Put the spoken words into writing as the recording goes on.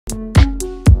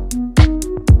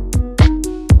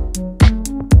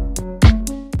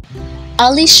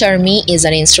Ali Sarmiee is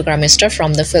an Instagram star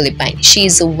from the Philippines. She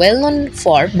is well known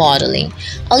for modeling.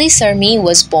 Ali Sarmiee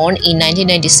was born in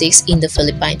 1996 in the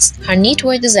Philippines. Her net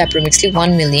worth is approximately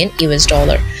 $1 million US.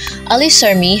 Ali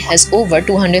Sarmiee has over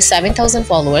 207,000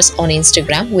 followers on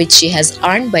Instagram, which she has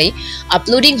earned by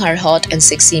uploading her hot and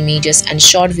sexy images and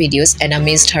short videos and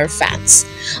amazed her fans.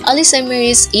 Ali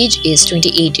Sarmie's age is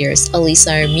 28 years. Ali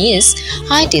Sarmie's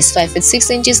height is 5 feet 6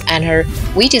 inches and her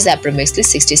weight is approximately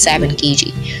 67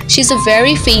 kg. She is a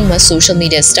very famous social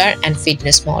media star and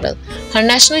fitness model. Her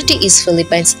nationality is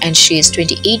Philippines and she is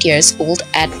 28 years old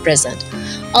at present.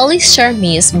 Ali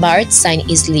Sarmie's birth sign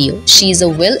is Leo. She is a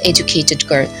well-educated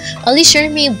girl. Ali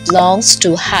Sarmiee belongs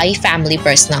to high family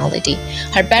personality.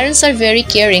 Her parents are very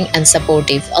caring and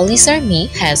supportive. Ali Sarmiee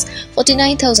has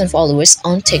 49,000 followers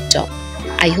on TikTok.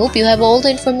 I hope you have all the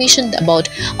information about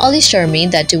Ali Sarmiee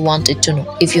that you wanted to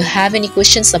know. If you have any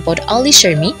questions about Ali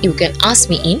Sarmiee, you can ask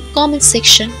me in comment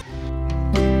section.